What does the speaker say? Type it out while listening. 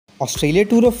Australia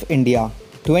Tour of India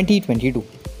 2022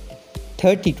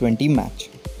 30-20 match.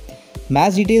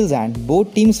 Match details and both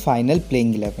teams' final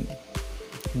playing 11.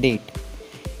 Date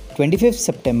 25th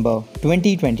September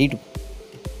 2022.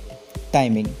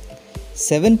 Timing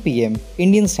 7 pm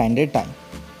Indian Standard Time.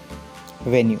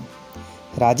 Venue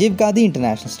Rajiv Gandhi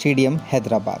International Stadium,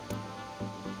 Hyderabad.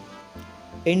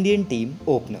 Indian team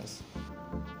openers.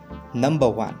 Number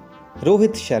 1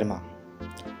 Rohit Sharma,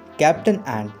 captain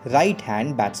and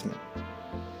right-hand batsman.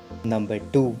 Number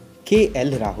 2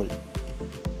 KL Rahul,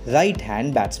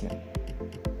 right-hand batsman.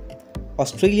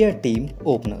 Australia team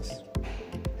openers.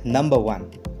 Number 1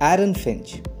 Aaron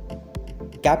Finch,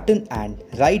 captain and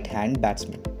right-hand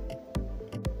batsman.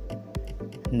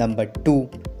 Number 2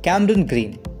 Cameron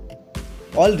Green,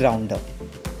 all-rounder.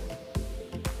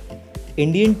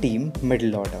 Indian team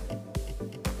middle order.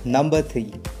 Number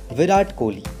 3 Virat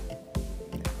Kohli,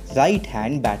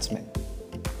 right-hand batsman.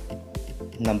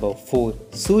 Number 4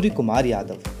 Suryakumar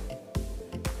Yadav,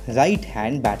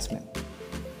 right-hand batsman.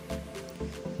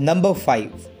 Number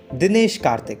 5 Dinesh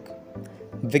Karthik,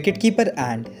 wicketkeeper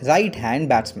and right-hand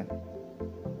batsman.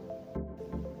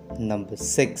 Number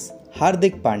 6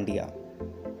 Hardik Pandya,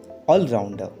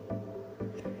 all-rounder.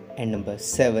 And number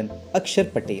 7 Akshar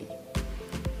Patel,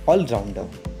 all-rounder.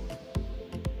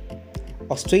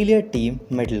 Australia team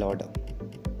middle order.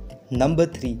 Number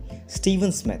 3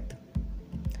 Steven Smith,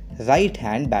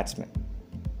 right-hand batsman.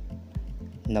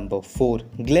 Number 4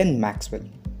 Glenn Maxwell,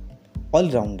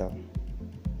 all-rounder.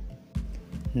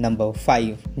 Number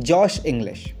 5 Josh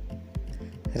Inglis,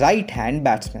 right-hand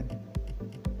batsman.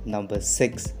 Number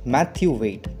 6 Matthew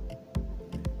Wade,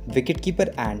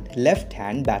 wicketkeeper and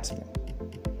left-hand batsman.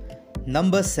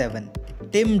 Number 7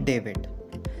 Tim David,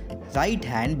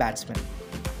 right-hand batsman.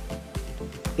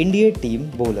 India team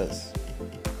bowlers.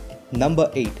 Number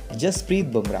 8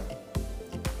 Jasprit Bumrah,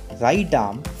 right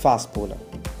arm fast bowler.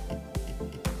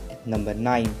 Number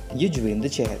 9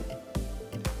 Chahal,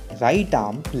 right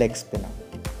arm leg spinner.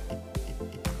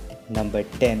 Number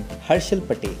 10 Harshal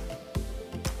Patel,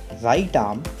 right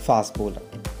arm fast bowler.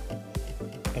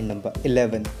 And number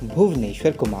 11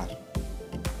 Bhuvneshwar Kumar,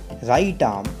 right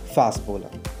arm fast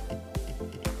bowler.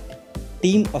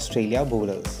 Team Australia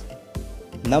bowlers.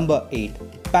 Number 8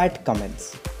 Pat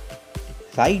Cummins,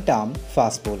 right arm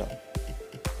fast bowler.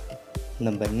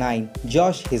 Number 9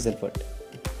 Josh Hazlewood,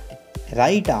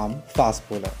 right arm fast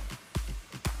bowler.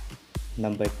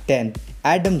 Number 10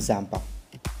 Adam Zampa,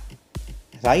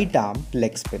 right arm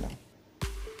leg spinner.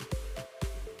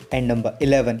 And number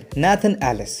 11 Nathan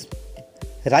Ellis,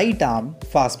 right arm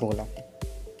fast bowler.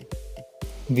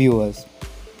 Viewers,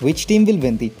 which team will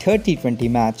win the 30-20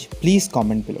 match? Please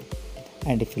comment below.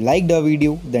 And if you liked our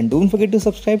video, then don't forget to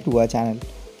subscribe to our channel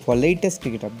for latest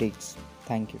cricket updates.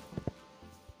 Thank you.